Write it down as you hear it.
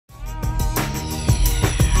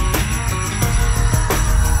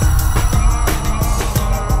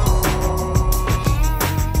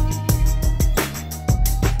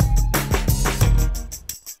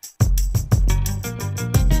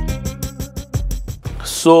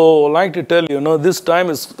So, I'd like to tell you, this time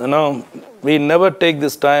is, we never take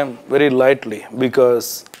this time very lightly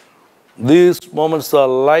because these moments are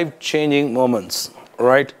life-changing moments,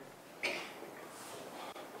 right?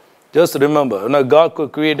 Just remember, God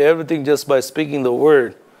could create everything just by speaking the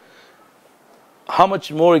word. How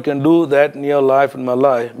much more He can do that in your life and my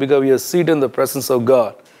life because we are seated in the presence of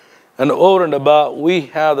God. And over and above, we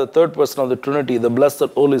have the third person of the Trinity, the blessed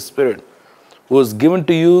Holy Spirit, who is given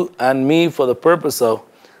to you and me for the purpose of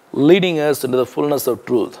leading us into the fullness of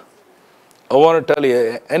truth. I want to tell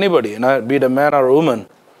you, anybody, be it a man or a woman,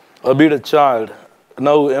 or be it a child,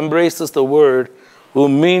 who embraces the word, who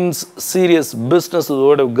means serious business with the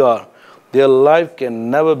word of God, their life can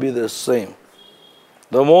never be the same.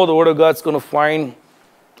 The more the word of God is going to find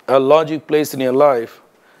a logic place in your life,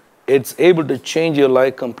 it's able to change your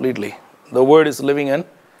life completely. The word is living and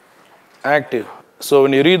active. So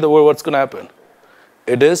when you read the word, what's going to happen?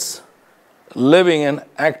 It is living and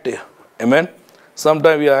active. Amen?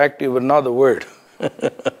 Sometimes we are active but not the word.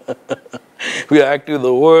 We are active with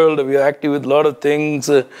the world. We are active with a lot of things.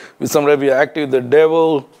 Sometimes we are active with the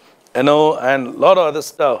devil, and a lot of other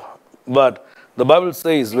stuff. But the Bible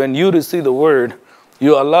says when you receive the word,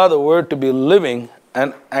 you allow the word to be living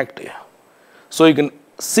and active. So you can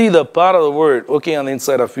see the power of the word working on the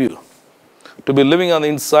inside of you. To be living on the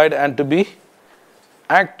inside and to be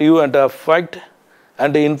active and to affect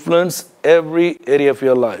and to influence every area of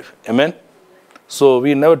your life. Amen? So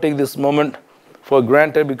we never take this moment for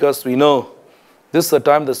granted because we know this is the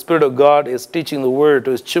time the Spirit of God is teaching the word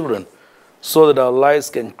to His children so that our lives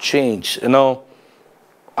can change.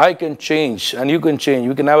 I can change and you can change.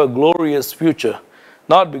 We can have a glorious future.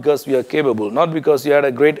 Not because we are capable, not because you had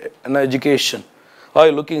a great education, or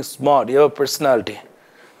you're looking smart, you have a personality.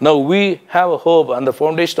 No, we have a hope, and the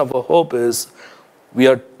foundation of our hope is we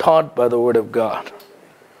are taught by the Word of God.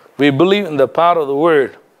 We believe in the power of the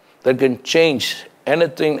Word that can change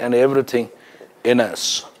anything and everything in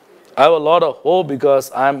us. I have a lot of hope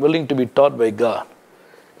because I'm willing to be taught by God.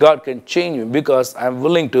 God can change me because I'm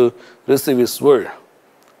willing to receive His Word.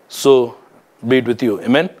 So, be it with you.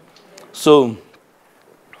 Amen? So,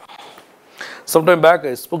 sometime back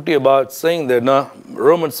I spoke to you about saying that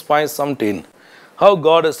Romans 5:17, how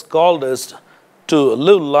God has called us to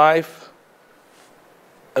live life,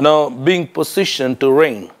 being positioned to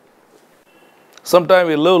reign. Sometimes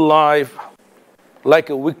we live life like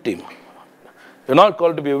a victim. You're not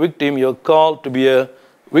called to be a victim, you're called to be a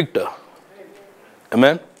victor.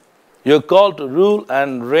 Amen? You're called to rule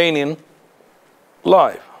and reign in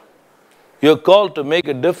life. You're called to make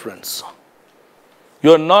a difference.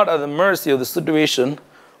 You are not at the mercy of the situation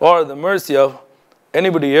or at the mercy of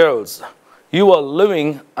anybody else. You are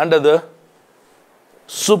living under the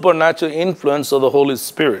supernatural influence of the Holy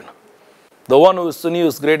Spirit. The one who is in you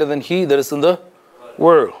is greater than he that is in the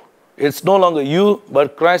world. It's no longer you,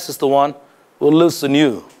 but Christ is the one who lives in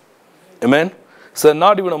you. Amen? So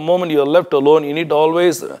not even a moment you are left alone. You need to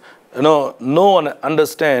always know and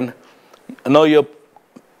understand. Your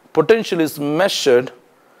potential is measured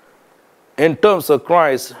in terms of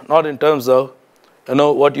Christ, not in terms of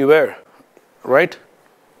what you wear, right?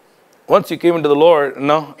 Once you came into the Lord,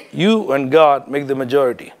 now you and God make the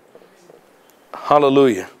majority.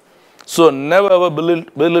 Hallelujah. So never ever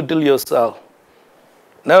belittle yourself.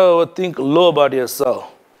 Never ever think low about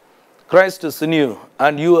yourself. Christ is in you,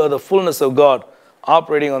 and you are the fullness of God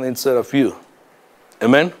operating on the inside of you.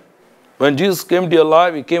 Amen? When Jesus came to your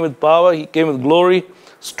life, He came with power, He came with glory,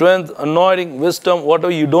 strength, anointing, wisdom,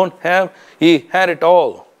 whatever you don't have, He had it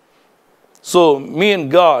all. So me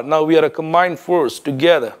and God, now we are a combined force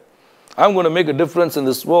together. I'm going to make a difference in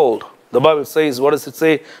this world. The Bible says, what does it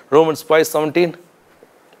say? Romans 5:17.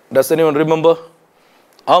 Does anyone remember?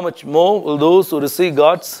 How much more will those who receive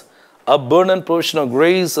God's abundant provision of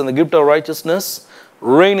grace and the gift of righteousness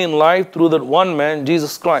reign in life through that one man,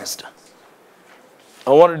 Jesus Christ?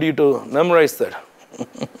 I wanted you to memorize that.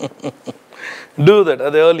 Do that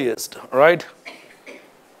at the earliest, right?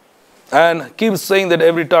 And keep saying that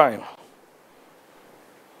every time.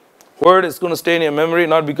 Word is going to stay in your memory,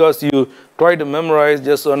 not because you try to memorize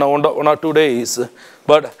just one or 2 days,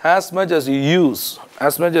 but as much as you use,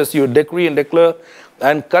 as much as you decree and declare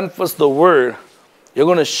and confess the word, you're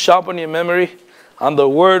going to sharpen your memory, and the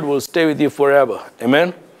word will stay with you forever.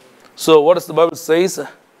 Amen? So what does the Bible say?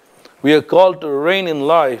 We are called to reign in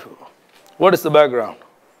life. What is the background?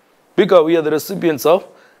 Because we are the recipients of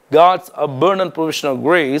God's abundant provision of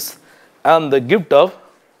grace and the gift of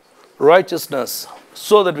righteousness,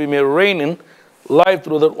 so that we may reign in life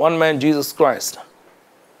through that one man, Jesus Christ.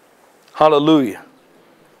 Hallelujah.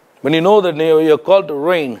 When you know that you are called to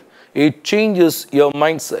reign, it changes your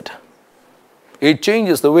mindset. It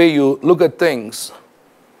changes the way you look at things.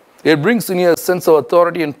 It brings in you a sense of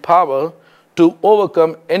authority and power to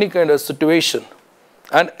overcome any kind of situation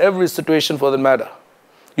and every situation for that matter.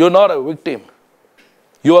 You're not a victim.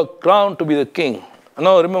 You are crowned to be the king.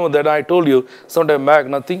 Now remember that I told you sometime back,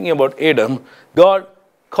 now thinking about Adam, God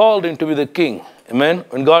called him to be the king. Amen.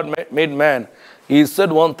 When God made man, he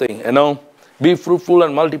said one thing, be fruitful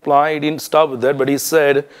and multiply. He didn't stop with that, but he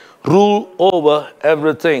said, rule over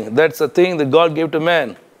everything. That's the thing that God gave to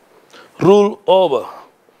man. Rule over.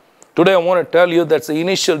 Today I want to tell you that's the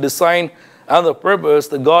initial design and the purpose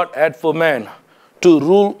that God had for man, to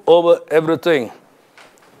rule over everything.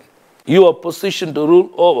 You are positioned to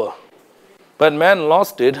rule over. But man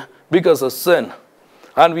lost it because of sin.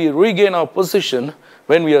 And we regain our position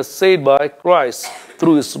when we are saved by Christ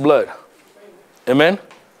through his blood. Amen?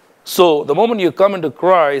 So the moment you come into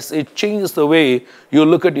Christ, it changes the way you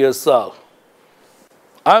look at yourself.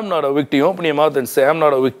 I'm not a victim. Open your mouth and say, I'm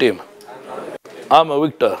not a victim. I'm a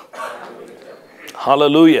victor.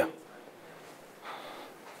 Hallelujah.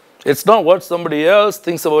 It's not what somebody else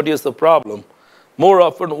thinks about you is the problem. More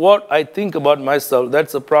often, what I think about myself,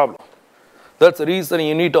 that's the problem. That's the reason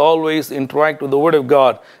you need to always interact with the Word of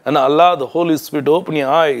God and allow the Holy Spirit to open your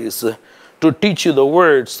eyes to teach you the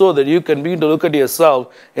Word so that you can begin to look at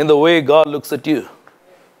yourself in the way God looks at you.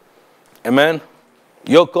 Amen.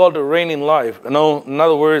 You're called to reign in life.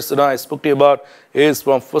 Another verse that I spoke to you about is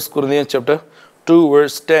from 1 Corinthians chapter 2,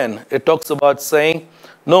 verse 10. It talks about saying,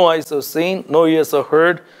 no eyes have seen, no ears have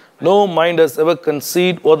heard, no mind has ever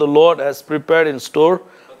conceived what the Lord has prepared in store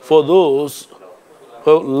for those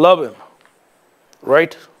who love him.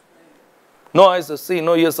 Right? No eyes have seen,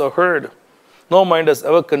 no ears have heard, no mind has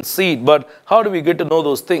ever conceived. But how do we get to know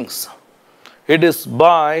those things? It is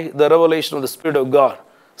by the revelation of the Spirit of God.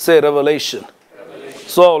 Say revelation.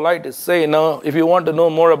 So I would like to say now, if you want to know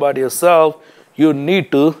more about yourself, you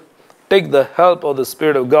need to take the help of the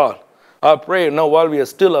Spirit of God. I pray now while we are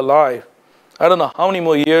still alive, I don't know how many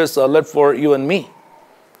more years are left for you and me.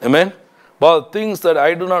 Amen? But things that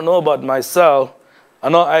I do not know about myself,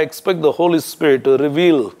 I expect the Holy Spirit to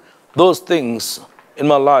reveal those things in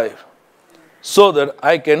my life so that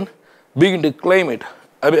I can begin to claim it.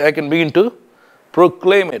 I can begin to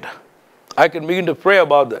proclaim it. I can begin to pray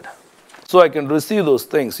about that so I can receive those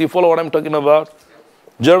things. You follow what I'm talking about?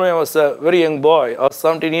 Jeremiah was a very young boy of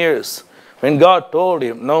 17 years. When God told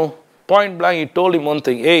him, point blank, he told him one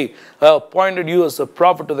thing. Hey, I appointed you as a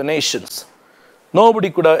prophet to the nations. Nobody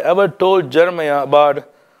could have ever told Jeremiah about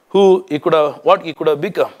what he could have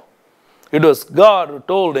become. It was God who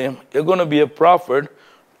told him, you're going to be a prophet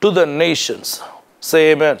to the nations.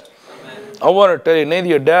 Say amen. Amen. I want to tell you, neither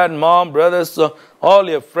your dad, mom, brothers, all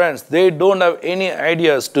your friends, they don't have any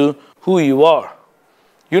idea as to who you are.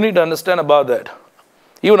 You need to understand about that.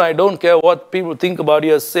 Even I don't care what people think about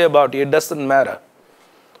you or say about you, it doesn't matter.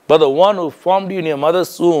 But the one who formed you in your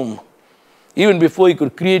mother's womb, even before he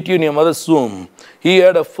could create you in your mother's womb, he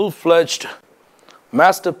had a full-fledged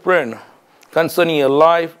master plan concerning your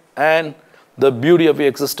life and the beauty of your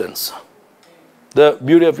existence, the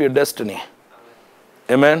beauty of your destiny.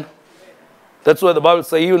 Amen. That's why the Bible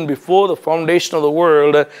says even before the foundation of the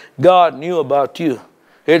world, God knew about you.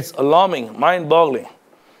 It's alarming, mind-boggling.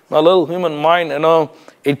 A little human mind,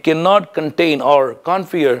 it cannot contain or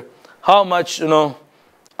configure how much,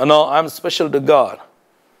 I'm special to God.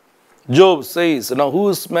 Job says, who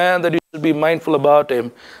is man that you should be mindful about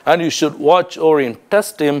him, and you should watch over him,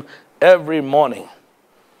 test him every morning.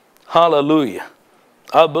 Hallelujah.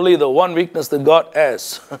 I believe the one weakness that God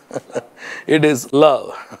has, it is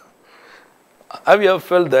love. Have you ever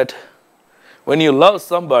felt that when you love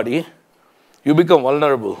somebody, you become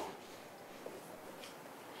vulnerable?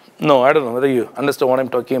 No, I don't know whether you understand what I'm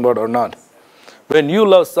talking about or not. When you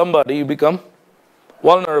love somebody, you become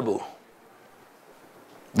vulnerable.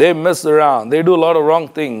 They mess around. They do a lot of wrong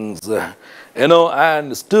things,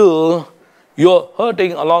 and still you're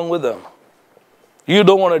hurting along with them. You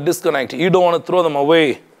don't want to disconnect. You don't want to throw them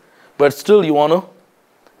away, but still you want to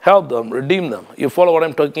help them, redeem them. You follow what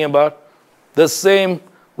I'm talking about? The same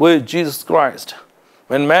with Jesus Christ.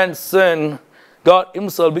 When man sinned, God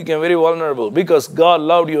himself became very vulnerable because God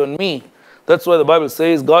loved you and me. That's why the Bible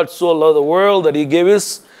says God so loved the world that he gave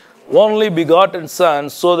his only begotten Son,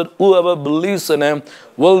 so that whoever believes in him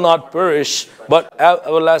will not perish but have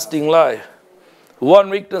everlasting life. One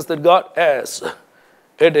weakness that God has,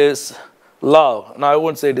 it is love. Now I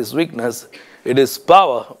won't say it is weakness, it is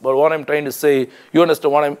power. But what I'm trying to say, you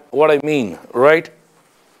understand what I mean, right?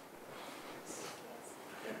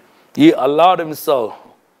 He allowed himself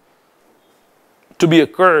to be a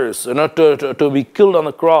curse, to be killed on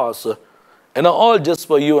the cross, And all just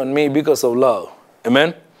for you and me because of love.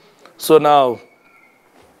 Amen. So now,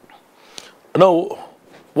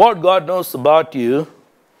 what God knows about you,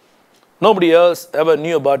 nobody else ever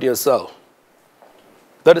knew about yourself.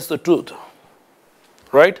 That is the truth.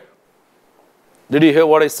 Right? Did you hear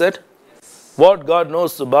what I said? Yes. What God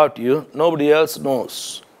knows about you, nobody else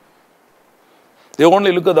knows. They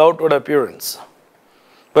only look at the outward appearance.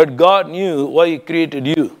 But God knew why He created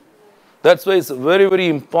you. That's why it's very, very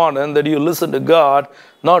important that you listen to God,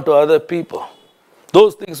 not to other people.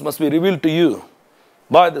 Those things must be revealed to you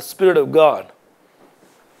by the Spirit of God.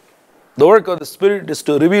 The work of the Spirit is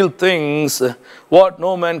to reveal things what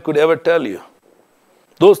no man could ever tell you.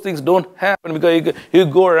 Those things don't happen because you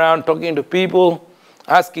go around talking to people,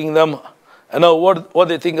 asking them, what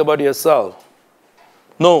they think about yourself.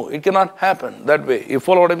 No, it cannot happen that way. You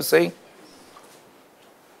follow what I'm saying?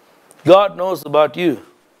 God knows about you.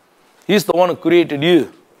 He's the one who created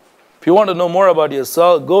you. If you want to know more about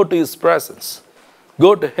yourself, go to His presence.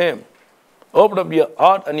 Go to Him. Open up your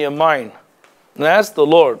heart and your mind. And ask the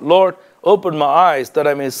Lord, Lord, open my eyes that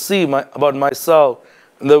I may see about myself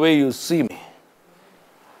in the way you see me.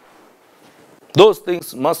 Those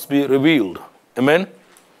things must be revealed. Amen?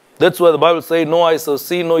 That's why the Bible says, no eyes have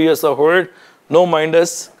seen, no ears have heard, no mind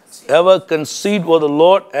has ever conceived what the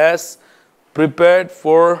Lord has prepared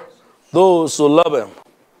for those who love Him.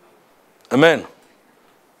 Amen.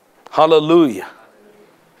 Hallelujah.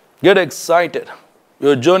 Get excited.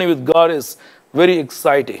 Your journey with God is very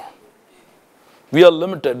exciting. We are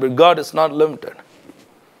limited, but God is not limited.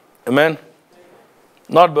 Amen.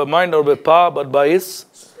 Not by mind or by power, but by His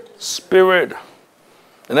Spirit.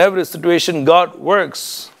 In every situation, God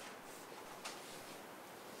works.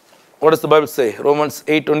 What does the Bible say? Romans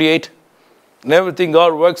 8:28. In everything,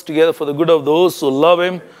 God works together for the good of those who love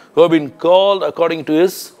Him, who have been called according to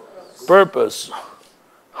His purpose.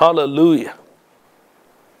 Hallelujah.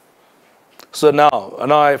 So now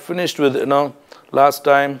I finished with, last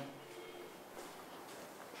time,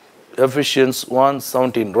 Ephesians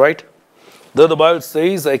 1:17, right? There the Bible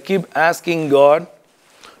says, I keep asking God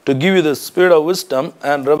to give you the spirit of wisdom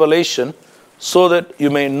and revelation so that you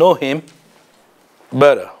may know Him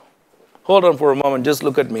better. Hold on for a moment, just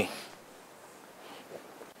look at me.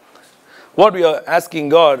 What we are asking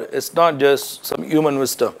God is not just some human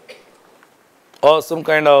wisdom or some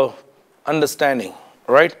kind of understanding,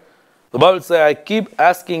 right? The Bible says, I keep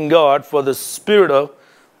asking God for the spirit of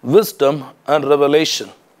wisdom and revelation.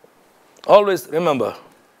 Always remember,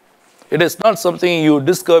 it is not something you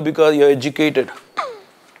discover because you are educated,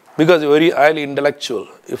 because you are very highly intellectual.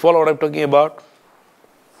 You follow what I am talking about?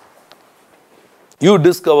 You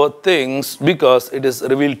discover things because it is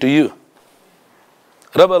revealed to you.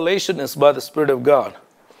 Revelation is by the Spirit of God.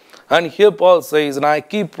 And here Paul says, and I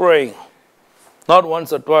keep praying, not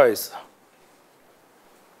once or twice.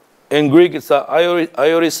 In Greek, it's a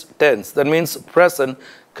aorist tense. That means present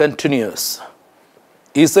continuous.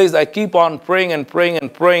 He says, I keep on praying and praying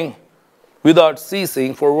and praying without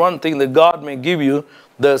ceasing for one thing, that God may give you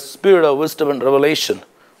the spirit of wisdom and revelation.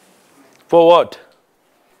 For what?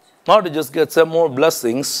 Not to just get some more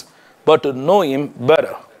blessings, but to know Him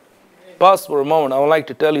better. Pause for a moment. I would like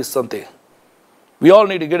to tell you something. We all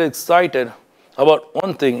need to get excited about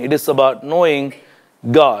one thing. It is about knowing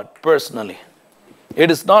God personally.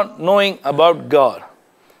 It is not knowing about God.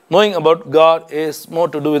 Knowing about God is more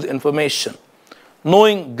to do with information.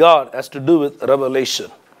 Knowing God has to do with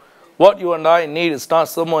revelation. What you and I need is not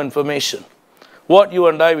some more information. What you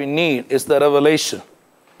and I we need is the revelation.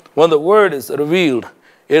 When the Word is revealed,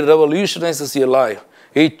 it revolutionizes your life.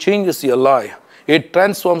 It changes your life. It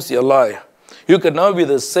transforms your life. You can now be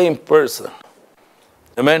the same person.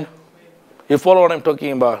 Amen? You follow what I'm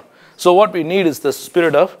talking about? So what we need is the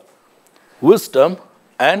spirit of wisdom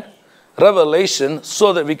and revelation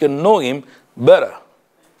so that we can know Him better.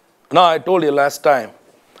 Now, I told you last time,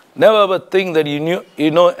 never ever think that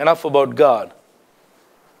you know enough about God.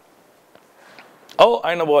 Oh,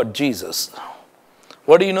 I know about Jesus.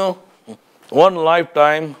 What do you know? One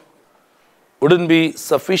lifetime wouldn't be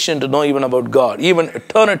sufficient to know even about God. Even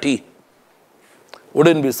eternity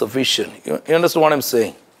wouldn't be sufficient. You understand what I'm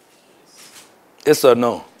saying? Yes or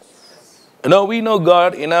no? We know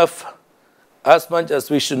God enough as much as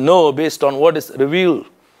we should know based on what is revealed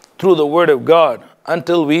through the Word of God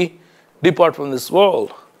until we depart from this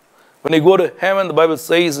world. When we go to heaven, the Bible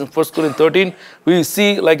says in 1 Corinthians 13, we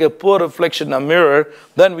see like a poor reflection in a mirror,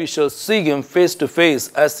 then we shall see Him face to face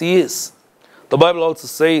as He is. The Bible also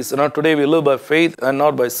says, today we live by faith and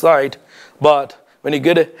not by sight, but when you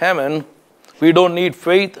get to heaven, we don't need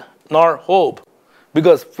faith nor hope,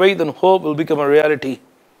 because faith and hope will become a reality.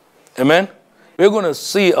 Amen? we're going to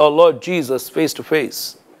see our Lord Jesus face to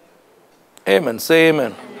face. Amen. Say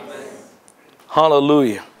amen. Amen.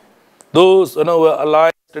 Hallelujah. Those who are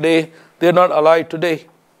alive today, they're not alive today.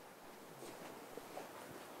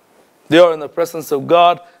 They are in the presence of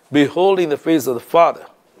God, beholding the face of the Father.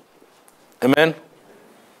 Amen.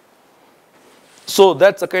 So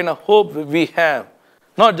that's the kind of hope we have,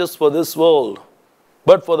 not just for this world,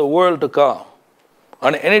 but for the world to come.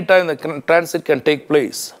 And any time the transit can take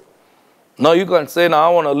place. Now you can say, now I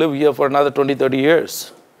want to live here for another 20, 30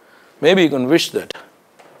 years. Maybe you can wish that.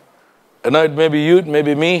 And now it may be you, it may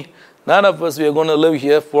be me. None of us, we are going to live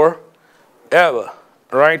here forever.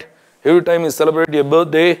 Right? Every time you celebrate your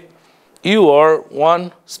birthday, you are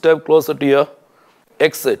one step closer to your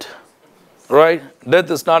exit. Right? Death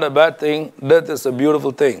is not a bad thing. Death is a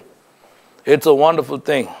beautiful thing. It's a wonderful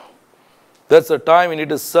thing. That's the time we need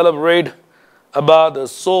to celebrate about the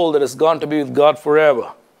soul that has gone to be with God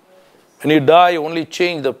forever. When you die, you only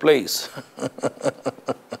change the place.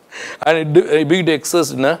 And it begins to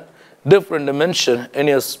exist in a different dimension in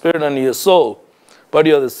your spirit and your soul. But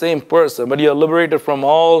you're the same person. But you're liberated from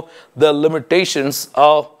all the limitations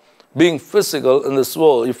of being physical in this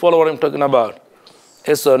world. You follow what I'm talking about?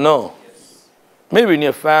 Yes or no? Yes. Maybe in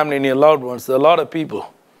your family, in your loved ones, there are a lot of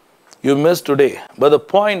people you miss today. But the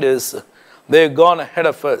point is, they've gone ahead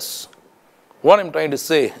of us. What I'm trying to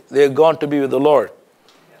say, they've gone to be with the Lord.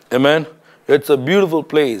 Amen. It's a beautiful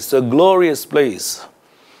place, a glorious place.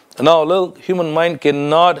 And now, a little human mind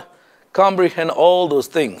cannot comprehend all those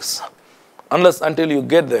things until you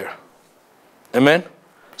get there. Amen.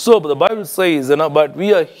 So, but the Bible says, but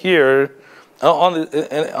we are here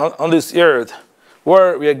on this earth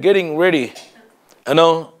where we are getting ready,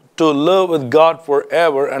 to live with God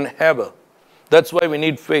forever and ever. That's why we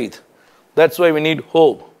need faith. That's why we need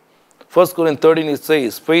hope. 1 Corinthians 13, it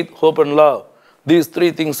says, faith, hope, and love. These three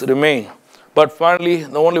things remain. But finally,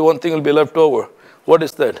 the only one thing will be left over. What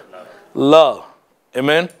is that? Love.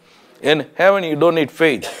 Amen. In heaven, you don't need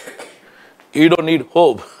faith. You don't need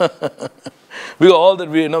hope. Because all that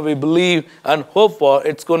we believe and hope for,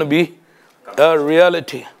 it's going to be a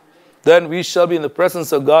reality. Then we shall be in the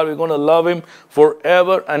presence of God. We're going to love Him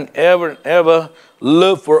forever and ever and ever.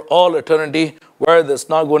 Live for all eternity where there's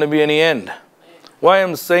not going to be any end. Why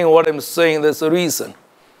I'm saying what I'm saying, there's a reason.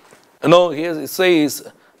 Here it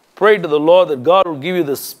says, pray to the Lord that God will give you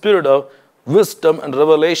the spirit of wisdom and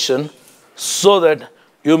revelation so that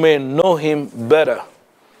you may know Him better.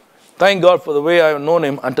 Thank God for the way I have known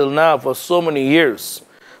Him until now for so many years.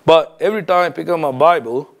 But every time I pick up my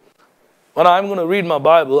Bible, when I'm going to read my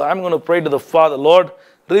Bible, I'm going to pray to the Father, Lord,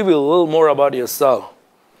 reveal a little more about yourself.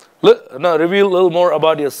 Reveal a little more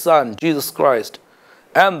about your Son, Jesus Christ,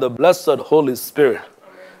 and the blessed Holy Spirit.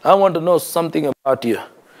 I want to know something about you.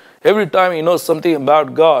 Every time you know something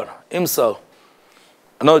about God Himself,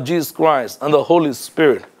 Jesus Christ and the Holy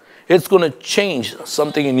Spirit, it's going to change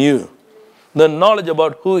something in you. The knowledge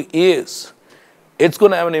about who He is, it's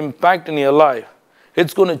going to have an impact in your life.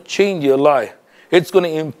 It's going to change your life. It's going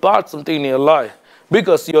to impart something in your life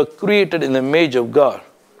because you are created in the image of God.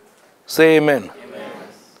 Say amen. Amen.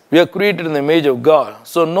 We are created in the image of God.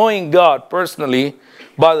 So knowing God personally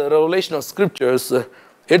by the revelation of Scriptures,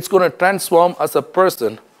 it's going to transform as a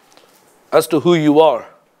person as to who you are.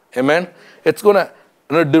 Amen. It's going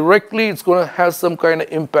to directly, it's going to have some kind of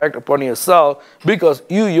impact upon yourself because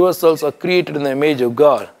you yourselves are created in the image of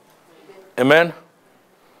God. Amen.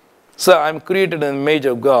 So I'm created in the image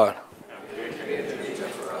of God.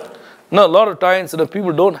 Now, a lot of times,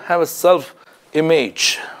 people don't have a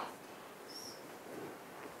self-image.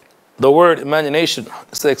 The word imagination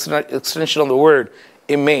is the extension of the word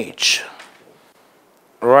image.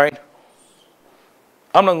 Right?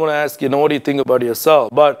 I'm not going to ask you, what do you think about yourself?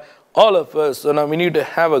 But all of us, we need to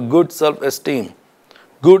have a good self-esteem,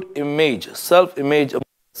 good image, self-image of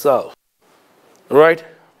yourself. Right?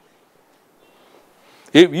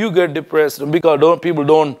 If you get depressed because people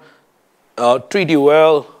don't treat you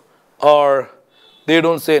well, or they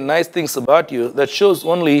don't say nice things about you, that shows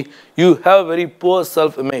only you have a very poor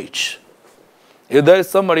self-image. If there is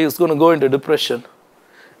somebody who's going to go into depression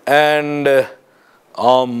and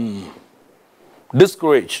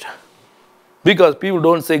discouraged because people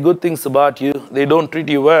don't say good things about you, they don't treat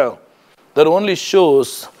you well, that only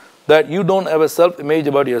shows that you don't have a self-image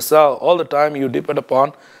about yourself. All the time you depend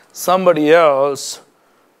upon somebody else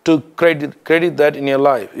to credit that in your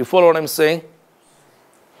life. You follow what I'm saying?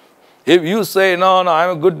 If you say, no,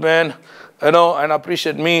 I'm a good man, and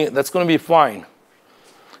appreciate me, that's going to be fine.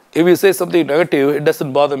 If you say something negative, it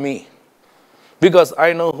doesn't bother me. Because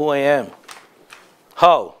I know who I am.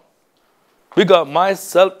 How? Because my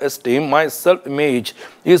self-esteem, my self-image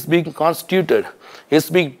is being constituted, is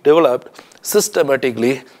being developed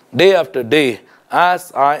systematically day after day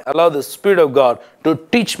as I allow the Spirit of God to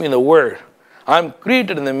teach me the Word. I'm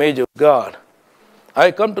created in the image of God.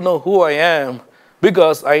 I come to know who I am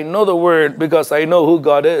because I know the Word, because I know who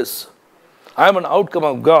God is. I am an outcome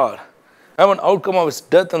of God. I am an outcome of His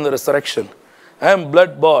death and the resurrection. I am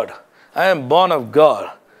blood-bought. I am born of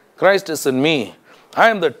God. Christ is in me. I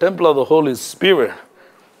am the temple of the Holy Spirit.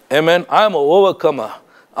 Amen. I am an overcomer.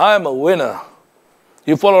 I am a winner.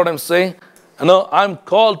 You follow what I'm saying? I'm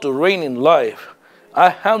called to reign in life. I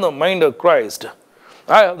have the mind of Christ.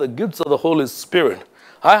 I have the gifts of the Holy Spirit.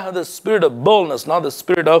 I have the spirit of boldness, not the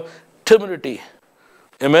spirit of timidity.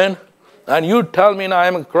 Amen. And you tell me now I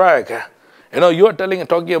am a crack. You are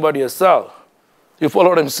talking about yourself. You follow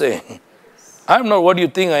what I'm saying? I'm not what you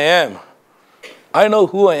think I am. I know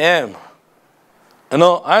who I am.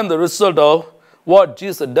 I am the result of what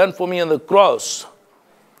Jesus had done for me on the cross.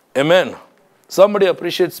 Amen. Somebody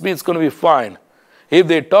appreciates me, it's going to be fine. If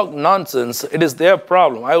they talk nonsense, it is their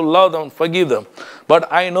problem. I will love them, forgive them. But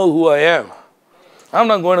I know who I am. I'm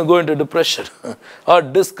not going to go into depression or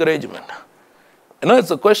discouragement.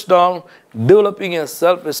 It's a question of developing your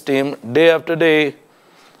self-esteem day after day,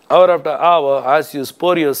 hour after hour, as you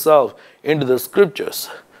pour yourself into the Scriptures.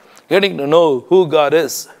 Getting to know who God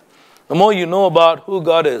is. The more you know about who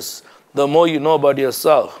God is, the more you know about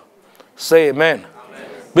yourself. Say amen. Amen.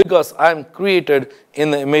 Because I'm created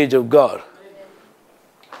in the image of God.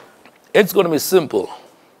 It's going to be simple.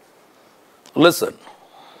 Listen.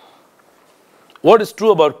 What is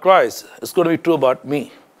true about Christ is going to be true about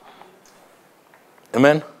me.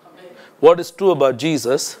 Amen? Amen. What is true about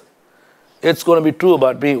Jesus, it's going to be true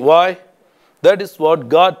about me. Why? That is what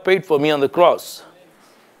God paid for me on the cross.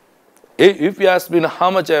 If you ask me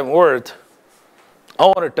how much I am worth, I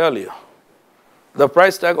want to tell you. The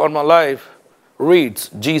price tag on my life reads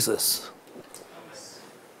Jesus.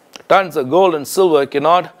 Tons of gold and silver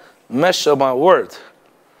cannot measure my worth.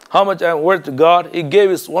 How much I am worth to God. He gave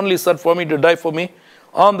His only Son for me to die for me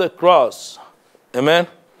on the cross. Amen.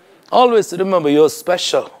 Always remember you're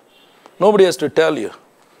special. Nobody has to tell you.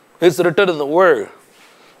 It's written in the Word.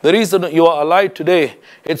 The reason you are alive today,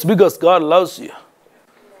 it's because God loves you.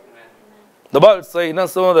 The Bible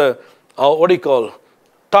says, some of the,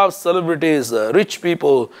 top celebrities, rich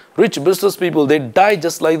people, rich business people, they die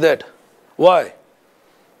just like that. Why?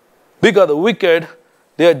 Because the wicked,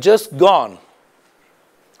 they are just gone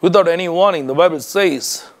without any warning. The Bible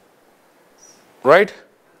says, right?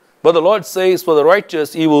 But the Lord says, for the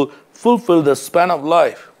righteous, He will fulfill the span of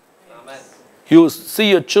life. Amen. You see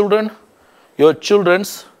your children, your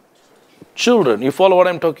children's children. You follow what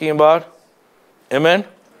I'm talking about? Amen?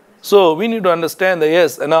 So we need to understand that,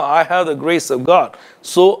 yes, and now I have the grace of God.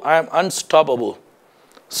 So I am unstoppable.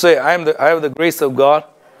 Say, I have the grace of God.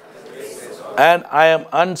 And I am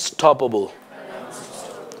unstoppable.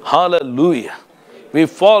 Hallelujah. We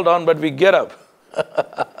fall down, but we get up.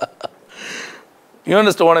 You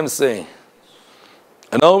understand what I'm saying?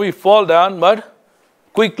 And now we fall down, but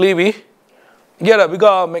quickly we get up. Because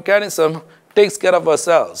our mechanism takes care of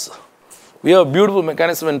ourselves. We have a beautiful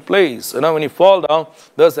mechanism in place. When you fall down,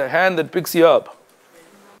 there's a hand that picks you up.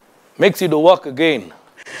 Makes you to walk again.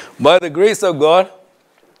 By the grace of God,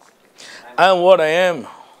 I am what I am.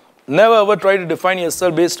 Never ever try to define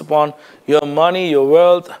yourself based upon your money, your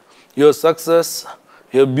wealth, your success,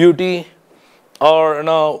 your beauty, or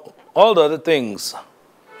all the other things.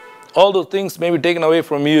 All those things may be taken away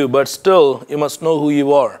from you, but still you must know who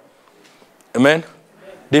you are. Amen?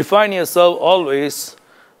 Define yourself always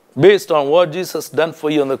based on what Jesus done for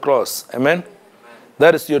you on the cross. Amen?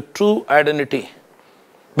 That is your true identity.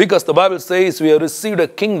 Because the Bible says we have received a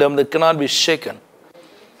kingdom that cannot be shaken.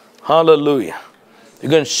 Hallelujah. You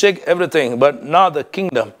can shake everything, but not the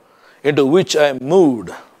kingdom into which I am moved.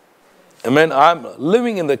 Amen? I'm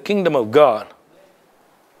living in the kingdom of God.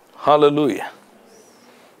 Hallelujah.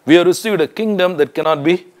 We have received a kingdom that cannot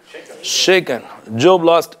be shaken. Job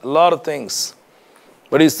lost a lot of things.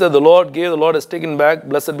 But he said, the Lord gave, the Lord has taken back.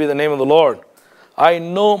 Blessed be the name of the Lord. I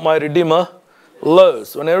know my Redeemer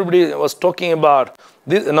lives. When everybody was talking about,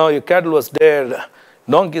 this, your cattle was dead,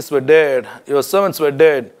 donkeys were dead, your servants were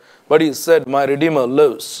dead. But he said, my Redeemer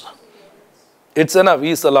lives. It's enough,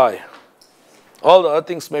 He is alive. All the other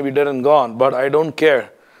things may be dead and gone, but I don't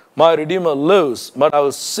care. My Redeemer lives, but I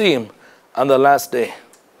will see Him on the last day.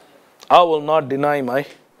 I will not deny my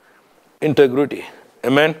integrity.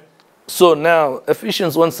 Amen. So now,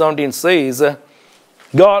 Ephesians 1:17 says,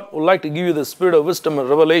 God would like to give you the spirit of wisdom and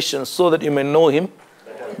revelation so that you may know Him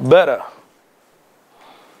better.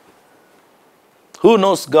 Who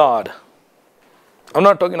knows God? I'm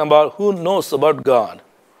not talking about who knows about God.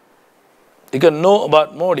 You can know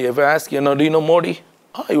about Modi. If I ask you, do you know Modi?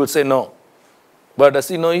 Oh, you would say no. But does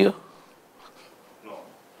he know you?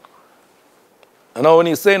 No. When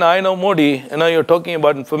you say, I know Modi, you're talking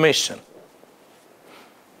about information.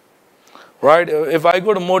 Right? If I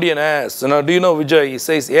go to Modi and ask, do you know Vijay? He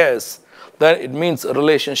says yes. Then it means a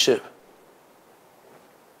relationship.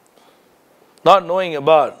 Not knowing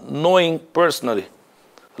about, knowing personally.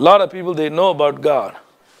 A lot of people, they know about God.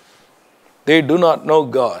 They do not know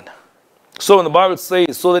God. So when the Bible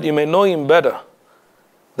says, so that you may know Him better,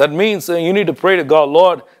 that means you need to pray to God,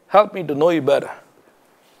 Lord, help me to know you better.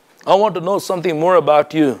 I want to know something more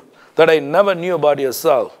about you that I never knew about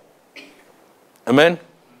yourself. Amen?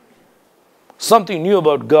 Something new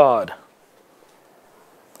about God.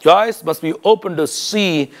 Your eyes must be open to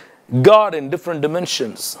see God in different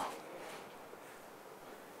dimensions.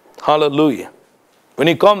 Hallelujah. When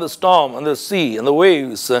He calmed the storm and the sea and the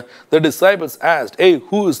waves, the disciples asked, hey,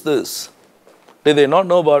 who is this? Did they not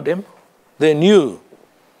know about Him? They knew.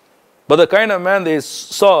 But the kind of man they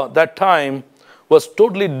saw that time was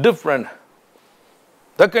totally different.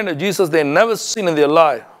 That kind of Jesus they never seen in their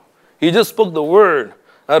life. He just spoke the word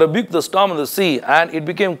and rebuked the storm of the sea, and it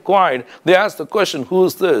became quiet. They asked the question, who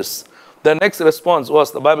is this? The next response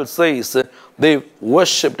was, the Bible says, they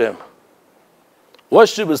worshipped Him.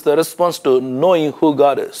 Worship is the response to knowing who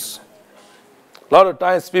God is. A lot of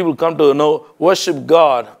times people come to worship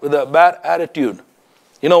God with a bad attitude.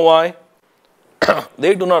 You know why?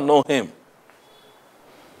 They do not know Him.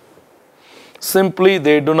 Simply,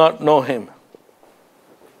 they do not know Him.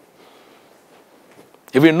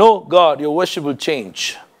 If you know God, your worship will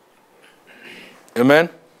change. Amen?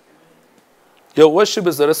 Your worship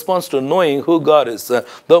is a response to knowing who God is.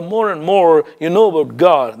 The more and more you know about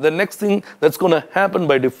God, the next thing that's going to happen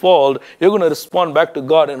by default, you're going to respond back to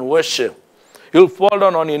God in worship. You'll fall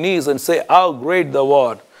down on your knees and say, how great Thou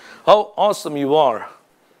art. How awesome You are.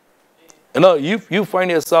 You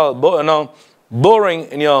find yourself boring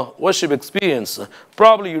in your worship experience.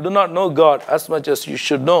 Probably you do not know God as much as you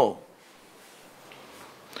should know.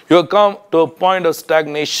 You have come to a point of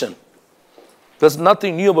stagnation. There's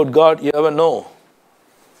nothing new about God you ever know.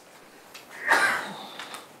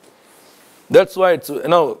 That's why it's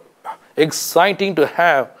exciting to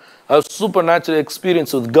have a supernatural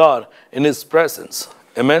experience with God in His presence.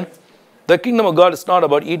 Amen? The kingdom of God is not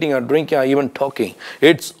about eating or drinking or even talking.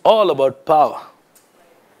 It's all about power.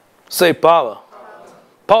 Say power.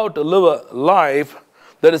 Power to live a life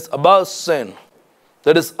that is above sin,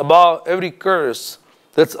 that is above every curse,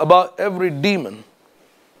 that's above every demon.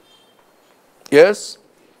 Yes?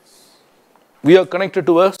 We are connected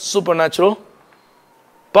to a supernatural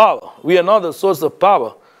power. We are not the source of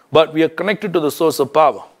power, but we are connected to the source of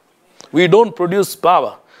power. We don't produce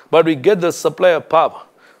power, but we get the supply of power.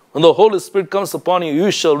 When the Holy Spirit comes upon you,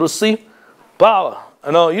 you shall receive power.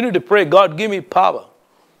 You need to pray, God, give me power.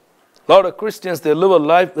 A lot of Christians, they live a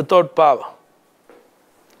life without power.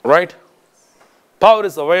 Right? Power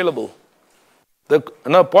is available. The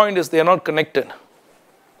point is they are not connected.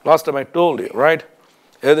 Last time I told you, right?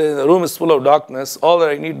 The room is full of darkness. All that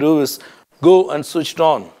I need to do is go and switch it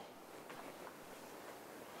on.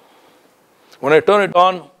 When I turn it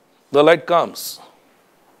on, the light comes.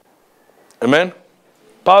 Amen?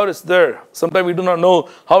 Power is there. Sometimes we do not know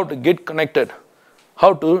how to get connected,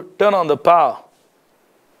 how to turn on the power.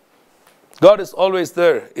 God is always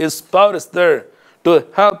there. His power is there to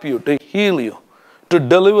help you, to heal you, to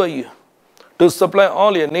deliver you, to supply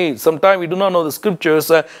all your needs. Sometimes we do not know the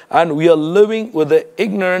scriptures and we are living with the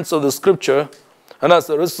ignorance of the scripture, and as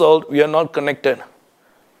a result, we are not connected.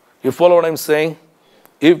 You follow what I'm saying?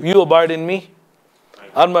 If you abide in me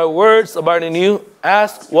and my words abide in you,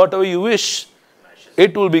 ask whatever you wish,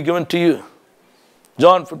 it will be given to you.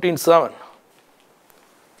 John 15:7.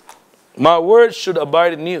 My word should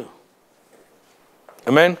abide in you.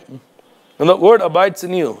 Amen? When the word abides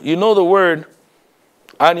in you, you know the word,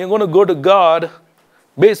 and you're going to go to God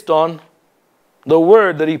based on the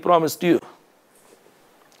word that He promised you.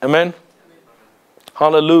 Amen?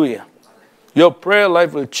 Hallelujah. Your prayer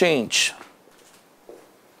life will change.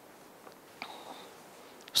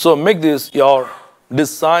 So make this your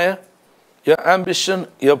desire, your ambition,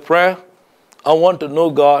 your prayer. I want to know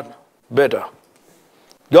God better.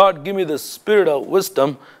 God, give me the spirit of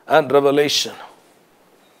wisdom and revelation.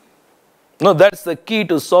 No, that's the key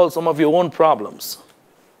to solve some of your own problems.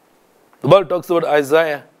 The Bible talks about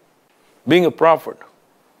Isaiah being a prophet.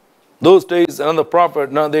 Those days, another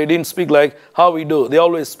prophet, no, they didn't speak like how we do. They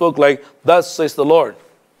always spoke like, thus says the Lord.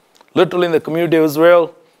 Literally in the community of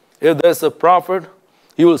Israel, if there's a prophet,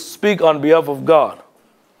 he will speak on behalf of God.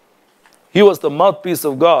 He was the mouthpiece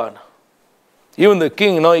of God. Even the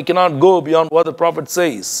king, he cannot go beyond what the prophet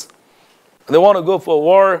says. They want to go for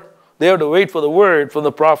war, they have to wait for the word from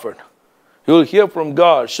the prophet. You will hear from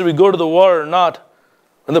God. Should we go to the war or not?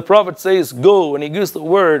 When the prophet says go, when he gives the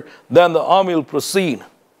word, then the army will proceed.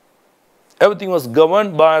 Everything was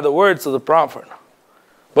governed by the words of the prophet.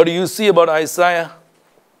 But you see about Isaiah,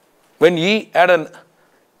 when he had a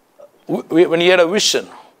vision,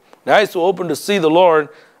 the eyes were open to see the Lord.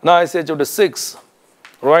 Now Isaiah chapter 6,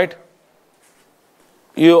 right?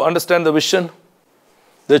 You understand the vision?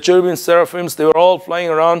 The cherubim, seraphims, they were all flying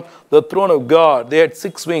around the throne of God. They had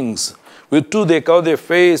 6 wings. With 2 they covered their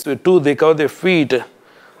face, with 2 they covered their feet.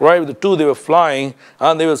 Right, with the 2 they were flying,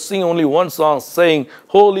 and they were singing only one song, saying,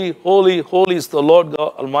 Holy, holy, holy is the Lord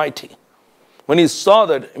God Almighty. When he saw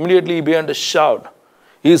that, immediately he began to shout.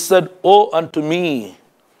 He said, Woe unto me.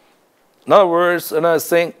 In other words, and I was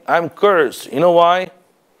saying, I'm cursed. You know why?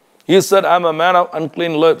 He said, I'm a man of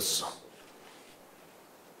unclean lips.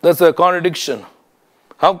 That's a contradiction.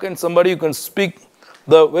 How can somebody who can speak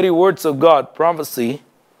the very words of God, prophecy,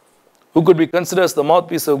 who could be considered as the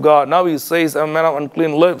mouthpiece of God, now he says, I'm a man of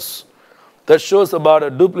unclean lips. That shows about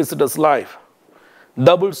a duplicitous life,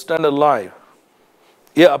 double standard life.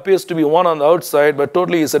 He appears to be one on the outside, but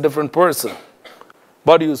totally he's a different person.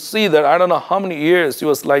 But you see that I don't know how many years he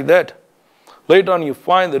was like that. Later on you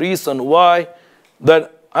find the reason why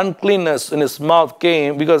that uncleanness in his mouth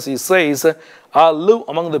came, because he says, I'll live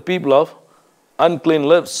among the people of unclean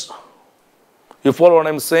lips. You follow what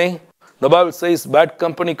I'm saying? The Bible says bad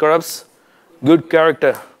company corrupts good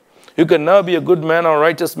character. You can never be a good man or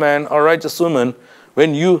righteous woman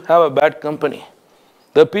when you have a bad company.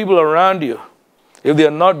 The people around you, if they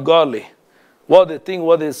are not godly, what they think,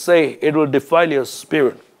 what they say, it will defile your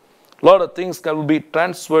spirit. A lot of things can be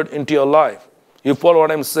transferred into your life. You follow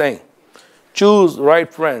what I'm saying? Choose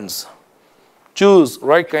right friends. Choose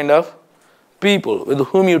right kind of people with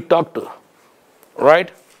whom you talk to.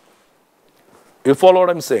 Right? You follow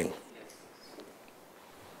what I'm saying?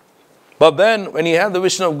 But then, when he had the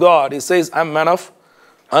vision of God, he says, I'm a man of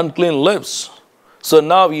unclean lips. So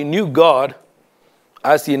now he knew God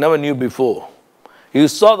as he never knew before. He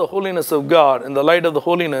saw the holiness of God. In the light of the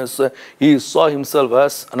holiness, he saw himself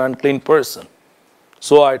as an unclean person.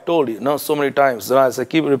 So I told you, so many times, and as I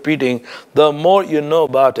keep repeating, the more you know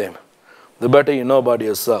about him, the better you know about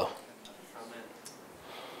yourself.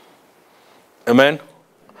 Amen?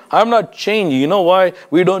 I'm not changing. You know why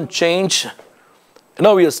we don't change?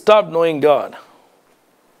 We have stopped knowing God.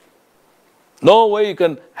 No way you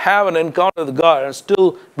can have an encounter with God and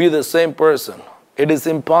still be the same person. It is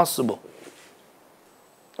impossible.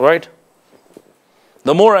 Right?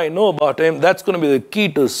 The more I know about him, that's going to be the key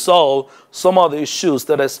to solve some of the issues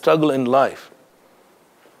that I struggle in life.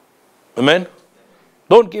 Amen?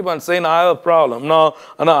 Don't keep on saying, I have a problem. No,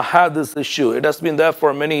 and I have this issue. It has been there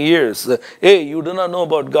for many years. Hey, you do not know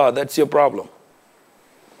about God. That's your problem.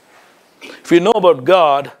 If you know about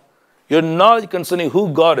God, your knowledge concerning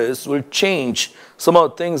who God is will change some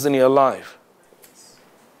of the things in your life.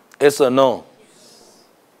 Yes or no?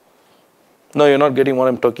 No, you're not getting what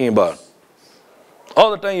I'm talking about.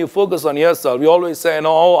 All the time you focus on yourself. You always say,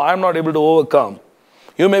 no, I'm not able to overcome.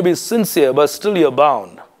 You may be sincere, but still you're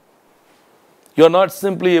bound. You're not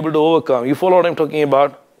simply able to overcome. You follow what I'm talking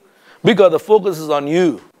about? Because the focus is on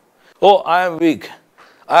you. Oh, I am weak.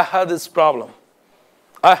 I have this problem.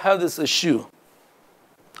 I have this issue.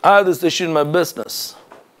 I have this issue in my business.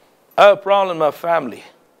 I have a problem in my family.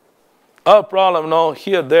 I have a problem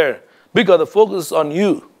here, there. Because the focus is on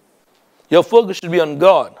you. Your focus should be on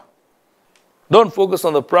God. Don't focus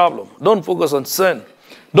on the problem. Don't focus on sin.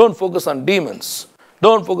 Don't focus on demons.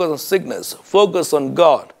 Don't focus on sickness. Focus on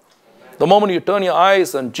God. The moment you turn your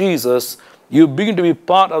eyes on Jesus, you begin to be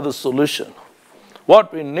part of the solution.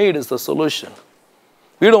 What we need is the solution.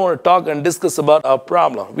 We don't want to talk and discuss about our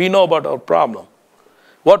problem. We know about our problem.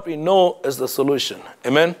 What we know is the solution.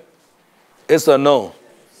 Amen? Yes or no?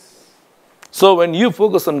 So when you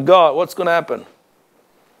focus on God, what's going to happen?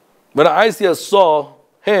 When Isaiah saw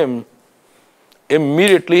him,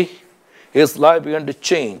 immediately his life began to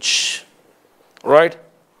change. Right?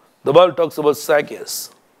 The Bible talks about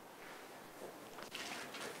Zacchaeus.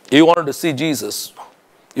 He wanted to see Jesus.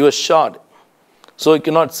 He was shot, so he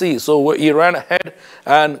cannot see. So he ran ahead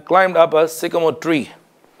and climbed up a sycamore tree.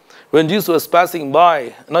 When Jesus was passing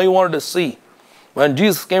by, now he wanted to see. When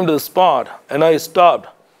Jesus came to the spot, and I stopped,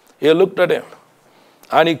 he looked at him.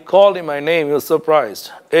 And he called him by name. He was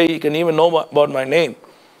surprised. Hey, he can even know about my name.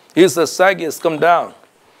 He said, Zacchaeus, come down.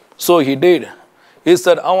 So he did. He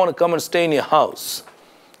said, I want to come and stay in your house.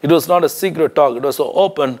 It was not a secret talk. It was an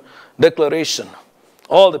open declaration.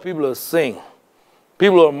 all the people are saying.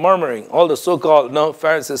 People are murmuring, all the so-called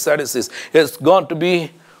Pharisees, Sadducees. It's going to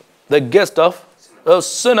be the guest of a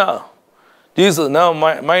sinner. Jesus is now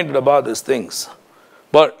minded about these things.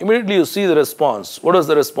 But immediately you see the response. What was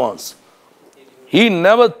the response? He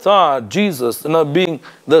never thought Jesus, being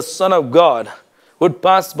the Son of God, would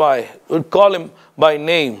pass by, would call him by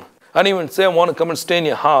name, and even say, I want to come and stay in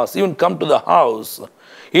your house, even come to the house.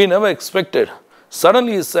 He never expected.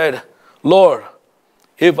 Suddenly he said, Lord,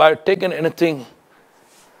 if I had taken anything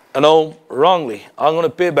wrongly, I'm going to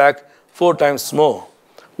pay back 4 times more.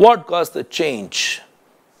 What caused the change?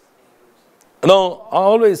 I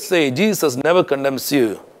always say, Jesus never condemns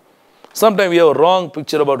you. Sometimes we have a wrong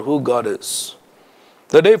picture about who God is.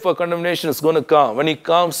 The day for condemnation is going to come. When he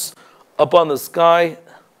comes upon the sky,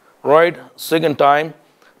 right, second time,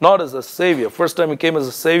 not as a savior. First time he came as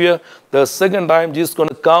a savior. The second time, Jesus is going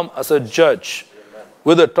to come as a judge. Amen.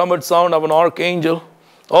 With the trumpet sound of an archangel,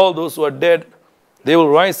 all those who are dead, they will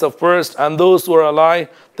rise up first, and those who are alive,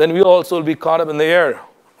 then we also will be caught up in the air,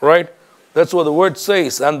 right? That's what the word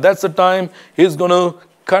says. And that's the time he's going to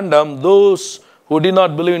condemn those who did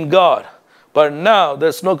not believe in God. But now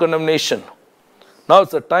there's no condemnation. Now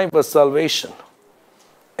it's the time for salvation.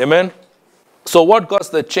 Amen? So what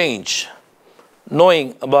caused the change?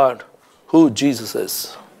 Knowing about who Jesus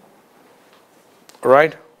is.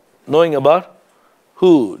 Right? Knowing about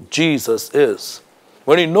who Jesus is.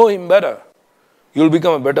 When you know him better, you'll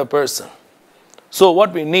become a better person. So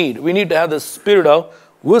what we need to have the spirit of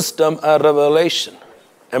wisdom and revelation.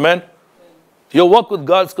 Amen? Your walk with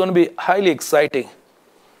God is going to be highly exciting.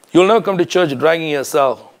 You'll never come to church dragging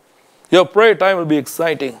yourself. Your prayer time will be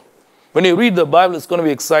exciting. When you read the Bible, it's going to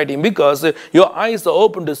be exciting because your eyes are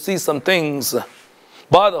open to see some things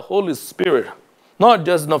by the Holy Spirit. Not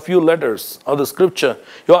just in a few letters of the scripture.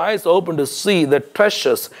 Your eyes are open to see the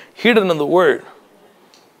treasures hidden in the Word.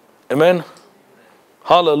 Amen?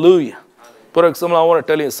 Hallelujah. For example, I want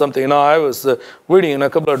to tell you something. I was reading a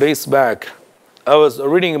couple of days back. I was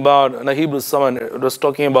reading about in a Hebrew sermon. It was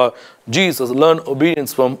talking about Jesus learned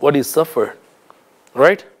obedience from what he suffered.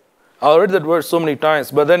 Right? I read that word so many times,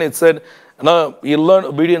 but then it said, he learned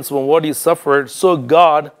obedience from what he suffered, so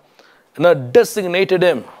God designated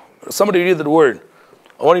him. Somebody read that word.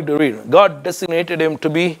 I want you to read. God designated him to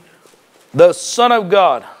be the Son of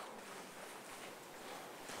God.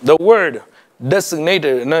 The word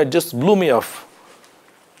designated, it just blew me off.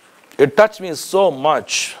 It touched me so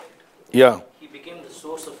much. Yeah. He became the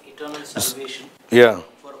source of eternal salvation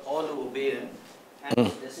for all who obey him, and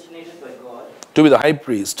was designated by God to be the high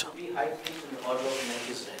priest.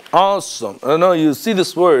 Awesome. You see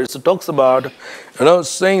this verse, it talks about,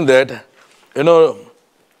 saying that,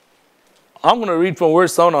 I'm going to read from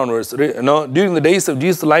verse 7 onwards. During the days of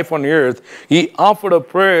Jesus' life on earth, he offered up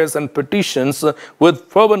prayers and petitions with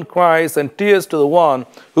fervent cries and tears to the one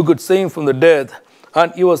who could save him from the death.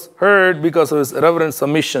 And he was heard because of his reverent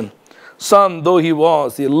submission. Son though he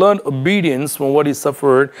was, he learned obedience from what he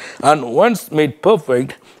suffered, and once made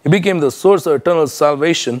perfect, he became the source of eternal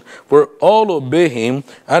salvation for all who obey him,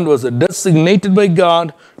 and was designated by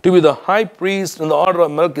God to be the high priest in the order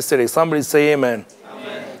of Melchizedek. Somebody say amen.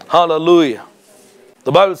 Amen. Hallelujah.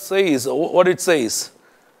 The Bible says, what it says,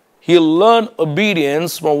 he learned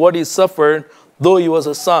obedience from what he suffered, though he was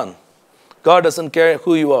a son. God doesn't care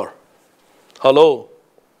who you are. Hello.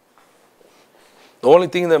 The only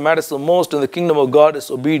thing that matters the most in the kingdom of God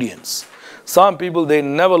is obedience. Some people, they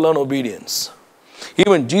never learn obedience.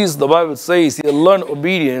 Even Jesus, the Bible says, he learned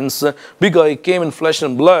obedience because he came in flesh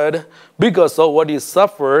and blood, because of what he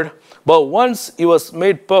suffered. But once he was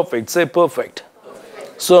made perfect, say perfect.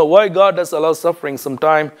 So why God does allow suffering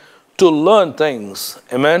sometime? To learn things.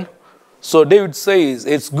 Amen. So David says,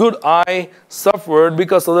 it's good I suffered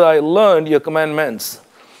because of that I learned your commandments.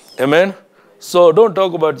 Amen. So don't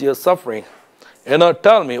talk about your suffering.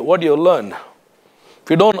 Tell me what you learned. If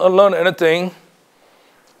you don't learn anything,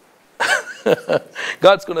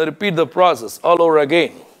 God's going to repeat the process all over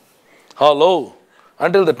again. Hello.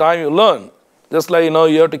 Until the time you learn. Just like,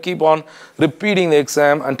 you have to keep on repeating the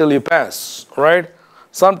exam until you pass. Right?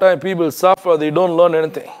 Sometimes people suffer, they don't learn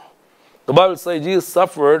anything. The Bible says Jesus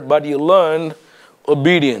suffered, but he learned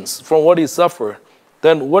obedience from what he suffered.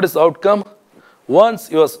 Then what is the outcome? Once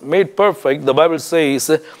he was made perfect, the Bible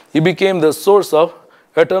says, he became the source of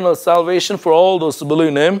eternal salvation for all those who believe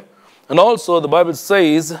in him. And also the Bible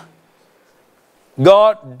says,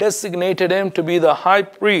 God designated him to be the high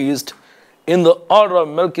priest in the order of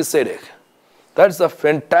Melchizedek. That's a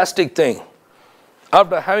fantastic thing.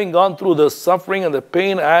 After having gone through the suffering and the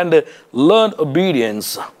pain and learned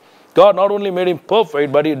obedience, God not only made him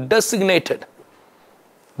perfect, but he designated.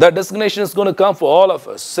 That designation is going to come for all of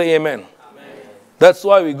us. Say amen. That's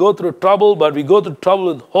why we go through trouble, but we go through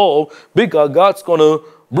trouble with hope, because God's going to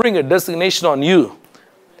bring a designation on you.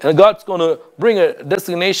 And God's going to bring a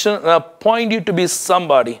designation and appoint you to be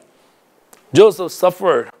somebody. Joseph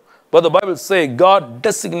suffered, but the Bible says God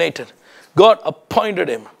designated, God appointed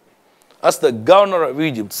him as the governor of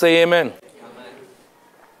Egypt. Say amen.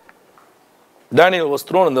 Daniel was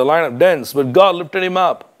thrown in the line of dens, but God lifted him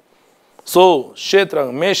up. So,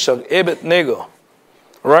 Shadrach, Meshach, Abednego,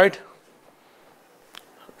 right?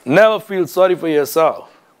 Never feel sorry for yourself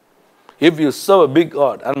if you serve a big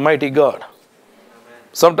God and mighty God.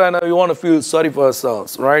 Sometimes we want to feel sorry for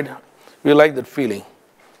ourselves, right? We like that feeling.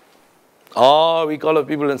 Oh, we call up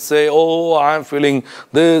people and say, oh, I'm feeling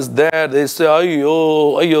this, that. They say,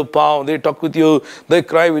 ayo, pow. They talk with you, they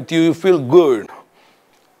cry with you, you feel good.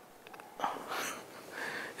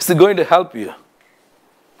 Is it going to help you?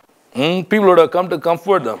 People would have come to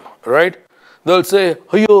comfort them, right? They'll say,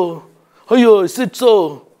 ayo, is it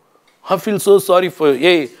so? I feel so sorry for you.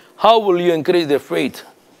 Hey, how will you encourage their faith?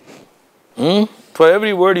 For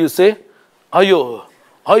every word you say, ayo,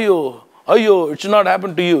 it should not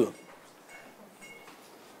happen to you.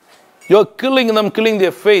 You're killing them, killing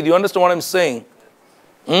their faith. You understand what I'm saying?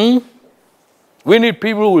 We need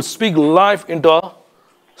people who will speak life into our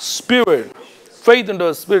spirit. Faith into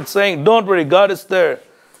our spirit, saying, don't worry, God is there.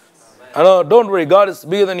 Don't worry, God is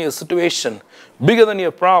bigger than your situation, bigger than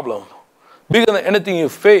your problem, bigger than anything you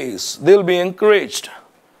face. They'll be encouraged.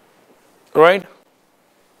 Right?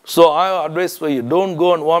 So I advise for you, don't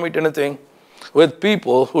go and vomit anything with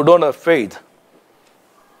people who don't have faith.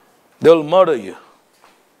 They'll murder you.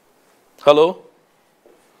 Hello?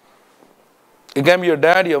 It can be your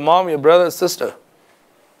dad, your mom, your brother, sister.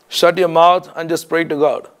 Shut your mouth and just pray to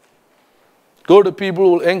God. Go to people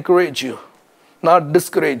who will encourage you, not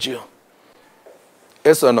discourage you.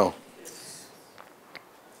 Yes or no?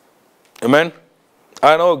 Amen?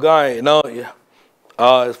 I know a guy,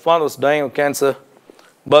 his father was dying of cancer.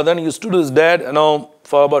 But then he stood his dad,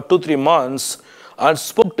 for about 2-3 months and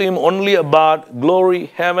spoke to him only about glory,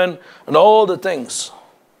 heaven, and all the things.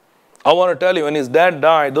 I want to tell you, when his dad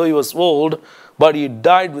died, though he was old, but he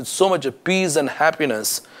died with so much of peace and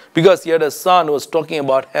happiness because he had a son who was talking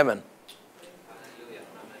about heaven.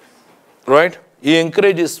 Right? He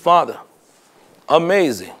encouraged his father.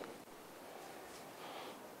 Amazing.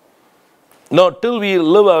 Now, till we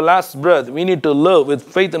live our last breath, we need to live with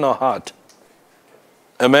faith in our heart.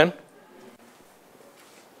 Amen?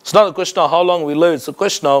 It's not a question of how long we live. It's a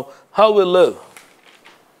question of how we live.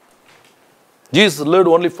 Jesus lived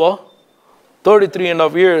only for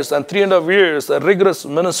 33.5 years, and 3.5 years, a rigorous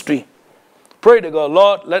ministry. Pray to God,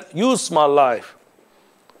 Lord, use my life.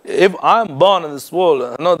 If I'm born in this world,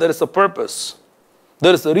 I know there is a purpose.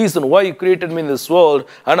 There is a reason why you created me in this world,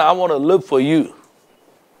 and I want to live for you.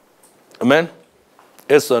 Amen?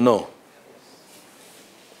 Yes or no?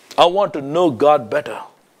 I want to know God better.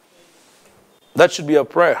 That should be a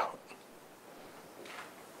prayer.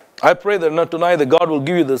 I pray that tonight that God will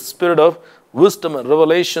give you the spirit of wisdom and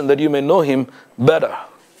revelation that you may know Him better.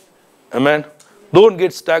 Amen? Don't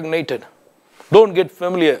get stagnated. Don't get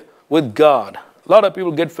familiar with God. A lot of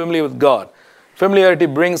people get familiar with God. Familiarity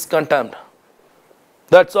brings contempt.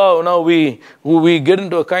 That's how now we get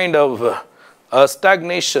into a kind of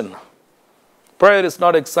stagnation. Prayer is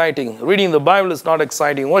not exciting. Reading the Bible is not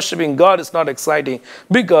exciting. Worshipping God is not exciting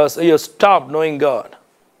because you stopped knowing God.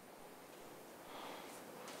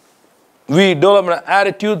 We develop an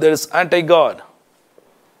attitude that is anti-God.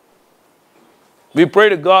 We pray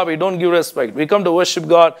to God, we don't give respect. We come to worship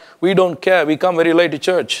God, we don't care. We come very late to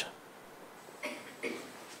church.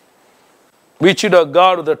 We cheat our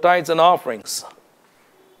God with the tithes and offerings.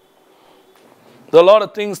 There are a lot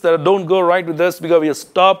of things that don't go right with us because we have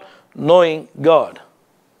stopped knowing God.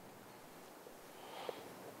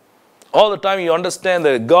 All the time you understand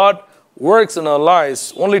that God works in our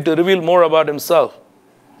lives only to reveal more about Himself.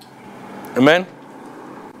 Amen?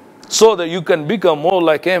 So that you can become more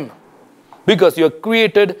like Him. Because you are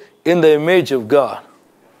created in the image of God.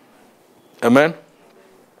 Amen?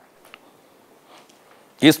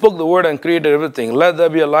 He spoke the word and created everything. Let there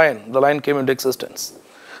be a lion. The lion came into existence.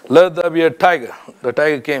 Let there be a tiger. The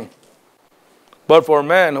tiger came. But for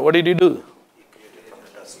man, what did he do?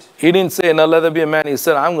 He didn't say, now let there be a man. He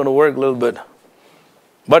said, I'm going to work a little bit.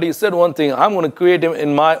 But he said one thing, I'm going to create him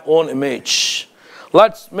in my own image.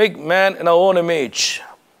 Let's make man in our own image.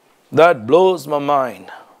 That blows my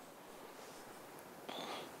mind.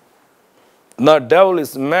 The devil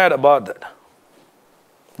is mad about that.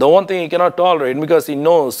 The one thing he cannot tolerate because he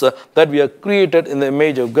knows that we are created in the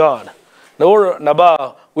image of God. over and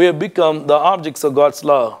above, we have become the objects of God's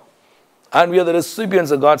love. And we are the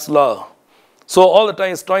recipients of God's love. So all the time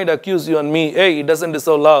he's trying to accuse you and me. Hey, he doesn't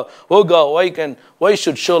deserve love. Oh God, why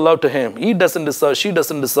should show love to him? He doesn't deserve, she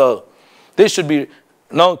doesn't deserve. They should be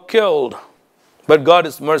now killed. But God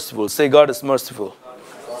is merciful. Say, God is merciful.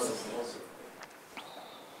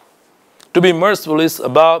 To be merciful is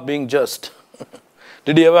about being just.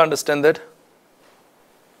 Did you ever understand that?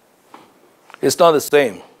 It's not the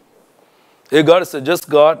same. If God is a just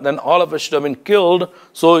God, then all of us should have been killed,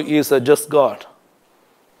 so he is a just God.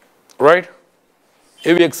 Right?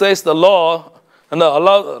 If we exercise the law and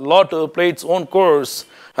allow the law to play its own course,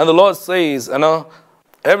 and the law says,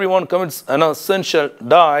 everyone commits sin shall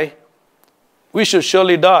die, we should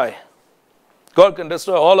surely die. God can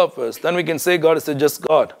destroy all of us. Then we can say God is a just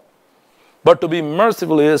God. But to be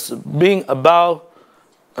merciful is being above,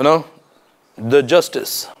 the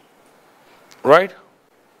justice. Right?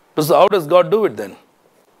 So how does God do it then?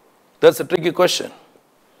 That's a tricky question.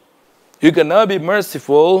 You can never be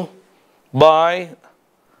merciful by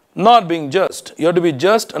not being just. You have to be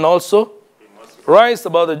just and also rise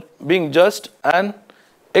above being just and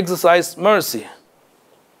exercise mercy.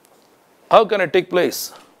 How can it take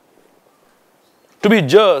place? To be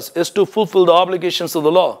just is to fulfill the obligations of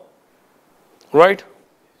the law. Right?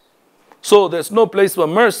 So there's no place for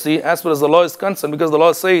mercy as far as the law is concerned, because the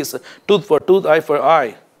law says tooth for tooth, eye for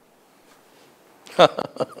eye.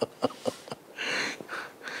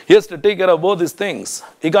 He has to take care of both these things.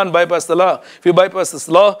 He can't bypass the law. If you bypass this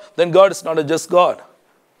law, then God is not a just God.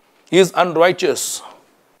 He is unrighteous.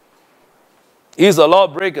 He is a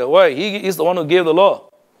lawbreaker. Why? He is the one who gave the law.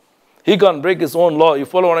 He can't break his own law. You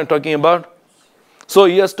follow what I'm talking about? So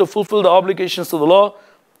he has to fulfill the obligations of the law.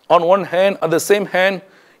 On one hand, at the same hand,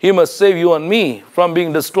 he must save you and me from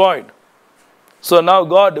being destroyed. So now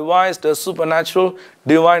God devised a supernatural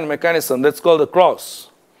divine mechanism. That's called the cross.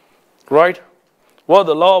 Right? What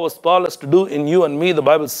the law was powerless to do in you and me, the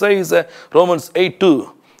Bible says, Romans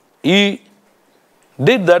 8:2. He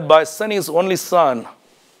did that by sending his only Son,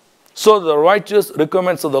 so that the righteous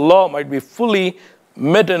requirements of the law might be fully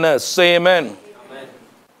met in us. Say amen. Amen.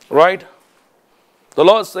 Right? The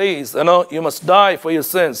law says, you must die for your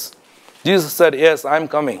sins. Jesus said, yes, I'm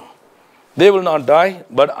coming. They will not die,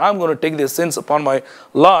 but I'm going to take their sins upon my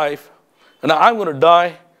life, and I'm going to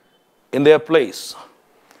die in their place.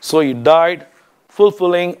 So he died,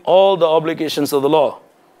 fulfilling all the obligations of the law.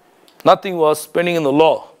 Nothing was pending in the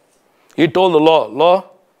law. He told the law,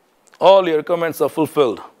 all your requirements are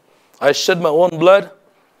fulfilled. I shed my own blood.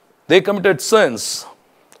 They committed sins,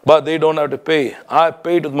 but they don't have to pay. I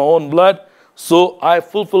paid with my own blood, so I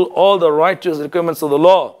fulfill all the righteous requirements of the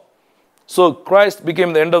law. So Christ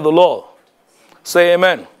became the end of the law. Say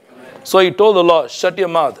amen. Amen. So he told the law, shut your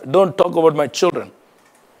mouth. Don't talk about my children.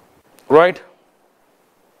 Right?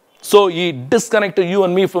 So he disconnected you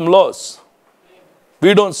and me from laws.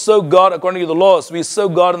 We don't serve God according to the laws. We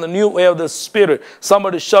serve God in the new way of the Spirit.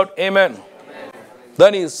 Somebody shout amen. Amen.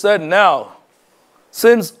 Then he said, now,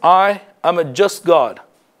 since I am a just God,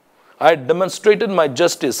 I demonstrated my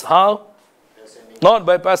justice. How? Not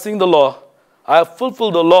by passing the law. I have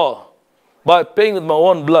fulfilled the law by paying with my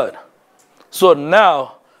own blood. So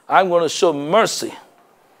now I'm going to show mercy.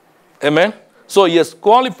 Amen. So he has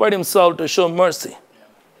qualified himself to show mercy.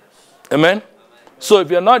 Amen. So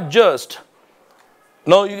if you're not just,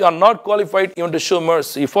 no, you are not qualified even to show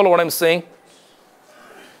mercy. You follow what I'm saying?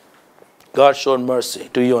 God showed mercy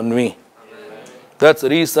to you and me. That's the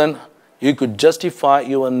reason you could justify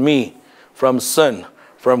you and me from sin,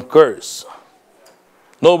 from curse.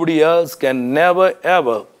 Nobody else can never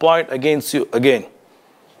ever point against you again.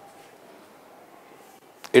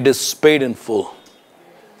 It is paid in full.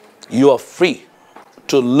 You are free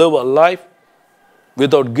to live a life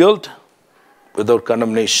without guilt, without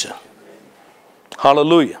condemnation.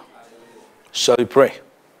 Hallelujah. Shall we pray?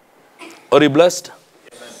 Are you blessed?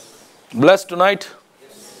 Blessed tonight?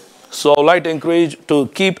 So I would like to encourage you to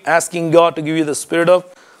keep asking God to give you the spirit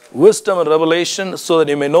of wisdom and revelation so that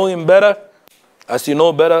you may know Him better. As you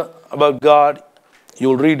know better about God, you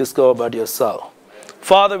will rediscover about yourself.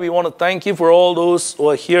 Father, we want to thank you for all those who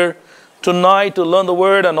are here tonight to learn the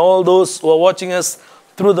word, and all those who are watching us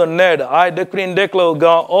through the net. I decree and declare, oh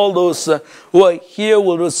God, all those who are here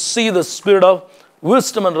will receive the spirit of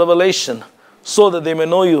wisdom and revelation so that they may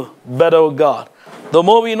know you better, oh God. The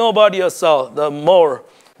more we know about yourself, the more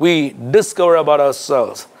we discover about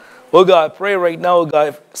ourselves. Oh God, I pray right now, oh God,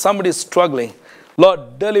 if somebody is struggling,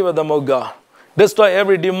 Lord, deliver them, oh God. Destroy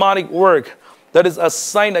every demonic work that is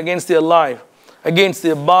assigned against their life, against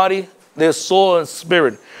their body, their soul and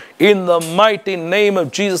spirit. In the mighty name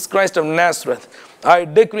of Jesus Christ of Nazareth, I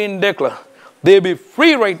decree and declare They be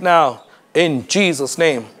free right now in Jesus'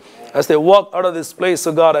 name. As they walk out of this place,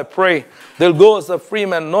 oh God, I pray they'll go as a free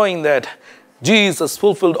man, knowing that Jesus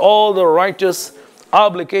fulfilled all the righteous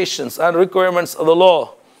obligations and requirements of the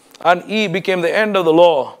law, and He became the end of the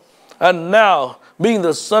law. And now, being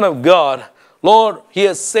the Son of God, Lord, He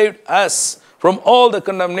has saved us from all the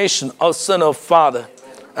condemnation of sin, of Father,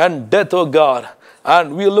 and death, oh God.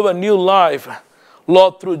 And we live a new life,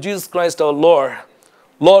 Lord, through Jesus Christ our Lord.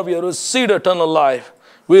 Lord, we have received eternal life.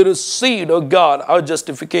 We received, oh God, our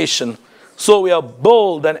justification. So we are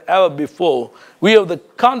bold than ever before. We have the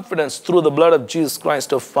confidence through the blood of Jesus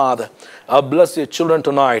Christ, our Father. I bless your children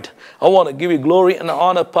tonight. I want to give you glory and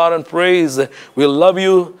honor, power, and praise. We love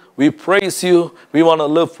you. We praise you. We want to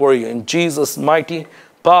live for you. In Jesus' mighty,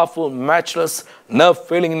 powerful, matchless, never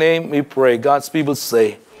failing name, we pray. God's people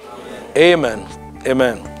say, Amen.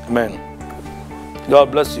 Amen. Amen.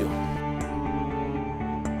 God bless you.